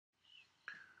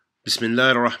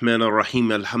Bismillah ar-Rahman ar-Rahim.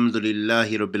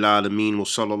 Alhamdulillahi Rabbil Alameen. Wa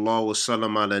sallallahu wa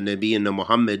sallam ala nabiyyina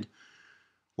Muhammad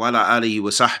wa ala alihi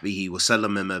wa sahbihi wa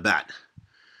sallam amma ba'd.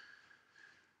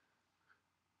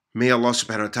 May Allah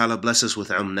subhanahu wa ta'ala bless us with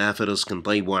ilm nafi', rizqan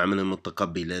tayyib wa amalan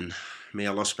mutaqabbilan. May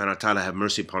Allah subhanahu wa ta'ala have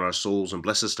mercy upon our souls and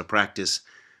bless us to practice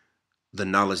the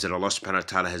knowledge that Allah subhanahu wa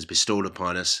ta'ala has bestowed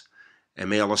upon us.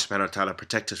 And may Allah subhanahu wa ta'ala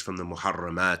protect us from the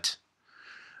muharramat.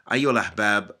 Ayyul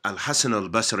ahbab, Al-Hasan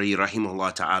al-Basri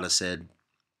rahimahullah ta'ala said,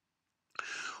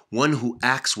 one who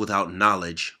acts without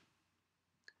knowledge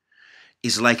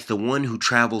is like the one who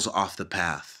travels off the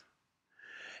path,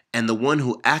 and the one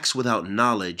who acts without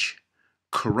knowledge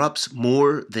corrupts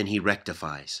more than he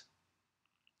rectifies.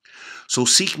 So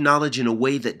seek knowledge in a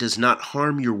way that does not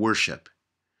harm your worship,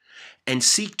 and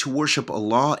seek to worship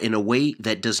Allah in a way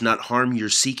that does not harm your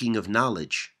seeking of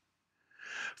knowledge.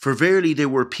 For verily there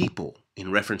were people, in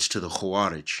reference to the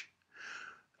Khawaarij,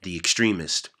 the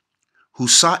extremists, who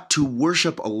sought to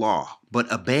worship Allah but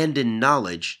abandoned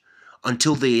knowledge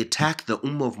until they attacked the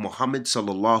Ummah of Muhammad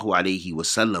sallallahu alaihi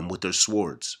wasallam with their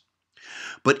swords.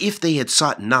 But if they had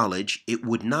sought knowledge, it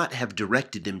would not have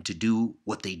directed them to do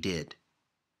what they did.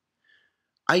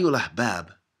 Ayyul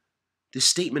ahbab, this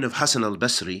statement of Hasan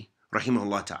al-Basri,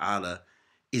 rahimahullah ta'ala,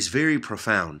 is very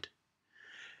profound,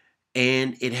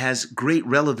 and it has great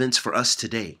relevance for us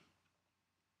today.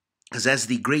 Because as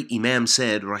the great Imam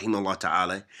said, rahimahullah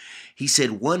ta'ala, he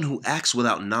said, one who acts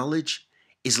without knowledge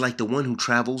is like the one who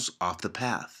travels off the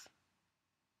path.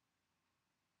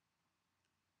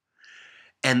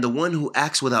 And the one who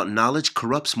acts without knowledge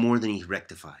corrupts more than he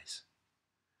rectifies.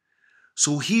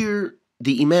 So here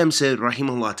the Imam said,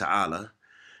 rahimahullah ta'ala,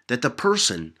 that the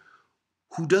person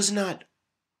who does not,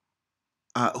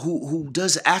 who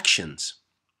does actions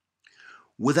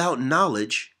without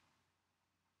knowledge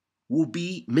will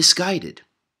be misguided.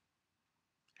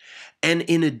 And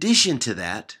in addition to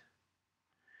that,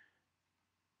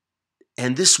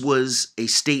 and this was a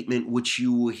statement which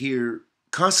you will hear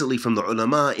constantly from the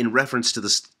ulama in reference to the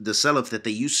Salaf, that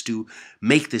they used to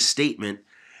make this statement,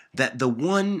 that the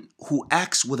one who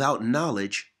acts without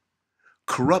knowledge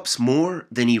corrupts more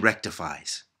than he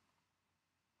rectifies.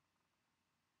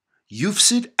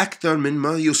 Yufsid akthar min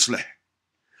ma yuslih.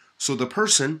 So the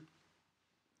person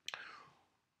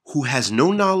who has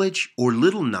no knowledge or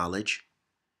little knowledge,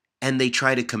 and they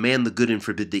try to command the good and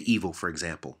forbid the evil, for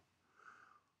example,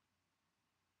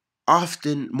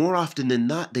 more often than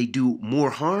not, they do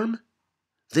more harm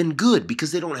than good,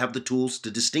 because they don't have the tools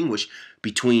to distinguish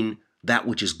between that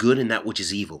which is good and that which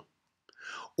is evil,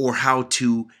 or how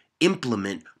to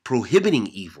implement prohibiting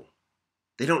evil.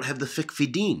 They don't have the fiqh fi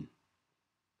din.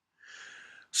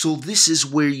 So this is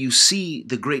where you see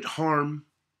the great harm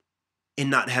in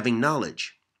not having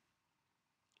knowledge,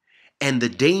 and the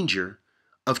danger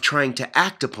of trying to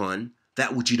act upon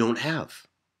that which you don't have.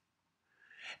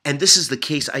 And this is the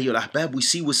case, ayyul ahbab, we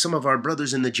see with some of our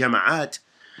brothers in the jama'at.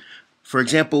 For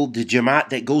example, the jama'at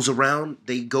that goes around,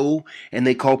 they go and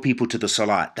they call people to the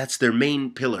salat. That's their main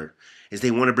pillar, is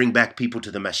they want to bring back people to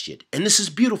the masjid. And this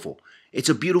is beautiful. It's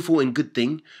a beautiful and good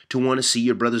thing to want to see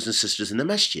your brothers and sisters in the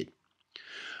masjid.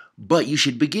 But you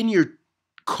should begin your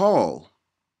call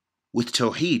with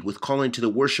tawheed, with calling to the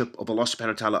worship of Allah subhanahu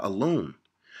wa ta'ala alone,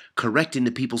 correcting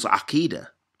the people's aqidah.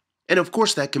 And of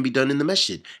course that can be done in the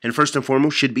masjid, and first and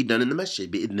foremost should be done in the masjid,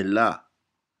 bi'idhnillah.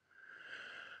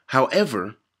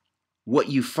 However, what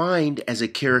you find as a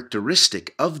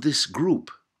characteristic of this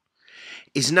group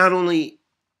is not only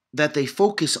that they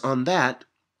focus on that,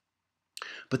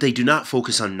 but they do not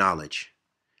focus on knowledge.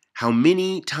 How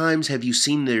many times have you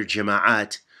seen their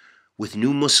jama'at with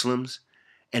new Muslims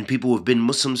and people who have been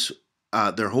Muslims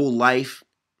their whole life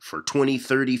for 20,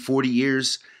 30, 40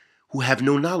 years who have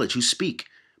no knowledge, who speak,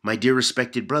 my dear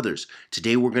respected brothers,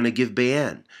 today we're going to give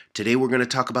bayan. Today we're going to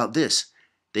talk about this.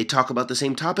 They talk about the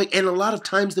same topic, and a lot of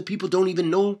times the people don't even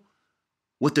know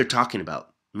what they're talking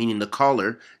about, meaning the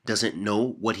caller doesn't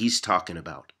know what he's talking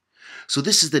about. So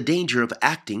this is the danger of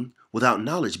acting without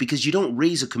knowledge, because you don't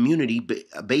raise a community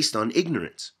based on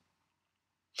ignorance.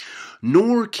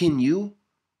 Nor can you,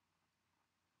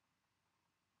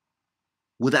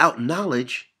 without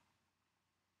knowledge,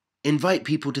 invite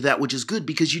people to that which is good,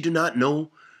 because you do not know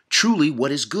truly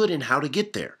what is good and how to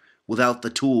get there without the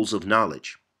tools of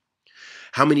knowledge.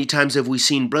 How many times have we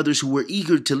seen brothers who were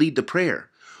eager to lead the prayer,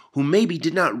 who maybe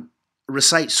did not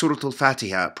recite Surah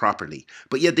Al-Fatiha properly,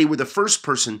 but yet they were the first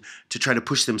person to try to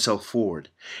push themselves forward.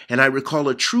 And I recall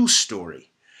a true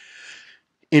story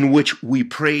in which we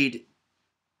prayed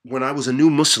when I was a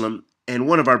new Muslim, and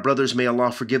one of our brothers, may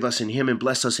Allah forgive us in him and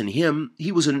bless us in him,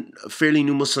 he was a fairly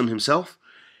new Muslim himself,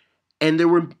 and there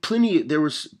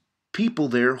was people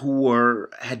there who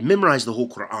had memorized the whole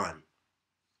Quran.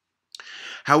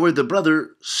 However, the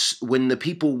brother, when the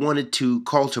people wanted to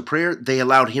call to prayer, they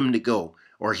allowed him to go,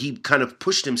 or he kind of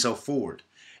pushed himself forward,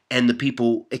 and the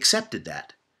people accepted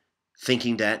that,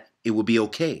 thinking that it would be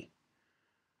okay.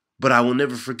 But I will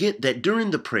never forget that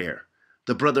during the prayer,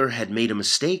 the brother had made a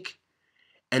mistake,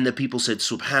 and the people said,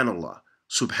 Subhanallah,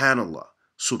 Subhanallah,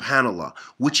 Subhanallah,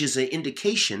 which is an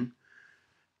indication,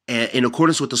 in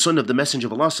accordance with the Sunnah of the Messenger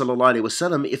of Allah sallallahu alaihi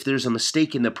wasallam, if there's a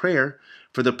mistake in the prayer,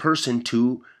 for the person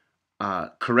to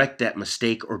correct that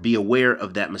mistake or be aware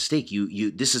of that mistake.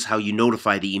 This is how you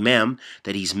notify the Imam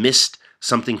that he's missed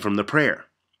something from the prayer.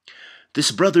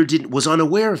 This brother was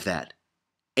unaware of that,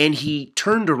 and he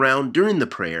turned around during the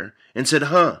prayer and said,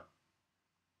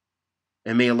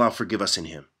 and may Allah forgive us in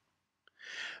him.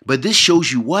 But this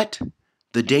shows you what?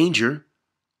 The danger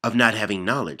of not having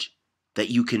knowledge,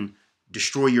 that you can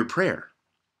destroy your prayer.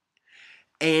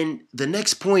 And the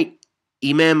next point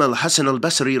Imam Hasan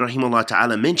al-Basri rahimahullah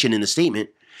ta'ala mentioned in the statement,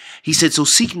 he said, so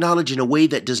seek knowledge in a way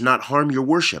that does not harm your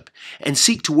worship, and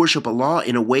seek to worship Allah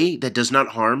in a way that does not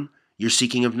harm your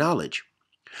seeking of knowledge.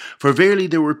 For verily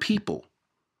there were people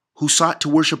who sought to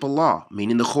worship Allah,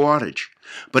 meaning the Khawaarij,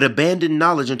 but abandoned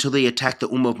knowledge until they attacked the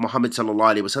Ummah of Muhammad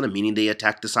sallallahu alaihi wasallam, meaning they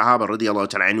attacked the Sahaba radiallahu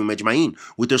ta'ala anhum ajma'in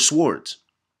with their swords.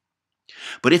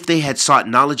 But if they had sought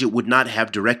knowledge, it would not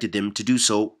have directed them to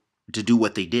do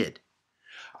what they did.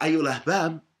 Ayyul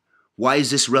Ahbab, why is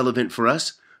this relevant for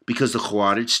us? Because the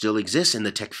Khawaarij still exist, and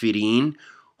the Takfirin,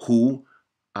 who,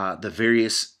 the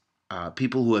various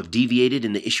people who have deviated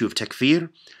in the issue of Takfir,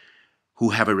 who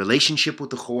have a relationship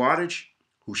with the Khawaarij,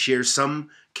 who share some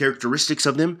characteristics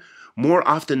of them, more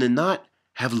often than not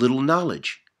have little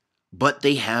knowledge, but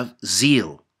they have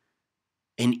zeal,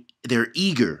 and they're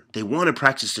eager. They want to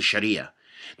practice the Sharia.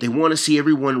 They want to see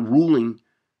everyone ruling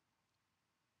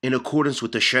in accordance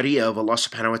with the Sharia of Allah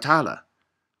subhanahu wa ta'ala,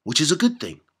 which is a good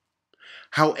thing.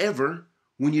 However,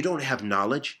 when you don't have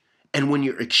knowledge, and when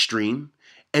you're extreme,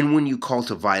 and when you call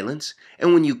to violence,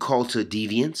 and when you call to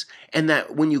deviance, and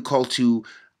that when you call to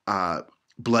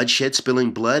bloodshed,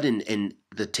 spilling blood, and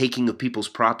the taking of people's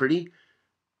property,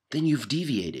 then you've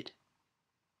deviated.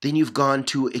 Then you've gone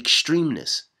to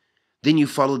extremeness. Then you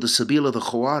follow the sabil of the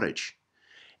Khawaarij.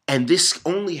 And this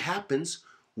only happens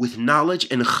with knowledge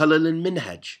and khalal and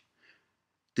minhaj.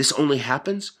 This only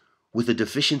happens with a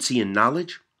deficiency in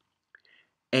knowledge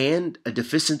and a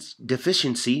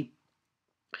deficiency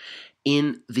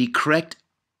in the correct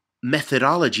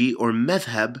methodology or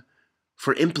madhab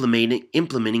for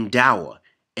implementing dawah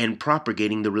and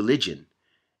propagating the religion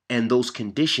and those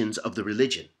conditions of the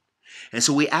religion. And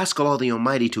so we ask Allah the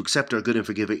Almighty to accept our good and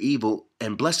forgive our evil,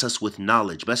 and bless us with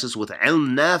knowledge, bless us with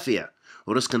ilm nafi'ah,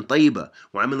 ورزقا طيبا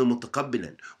وعملا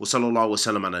متقبلا وصلى الله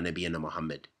وسلم على نبينا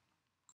محمد.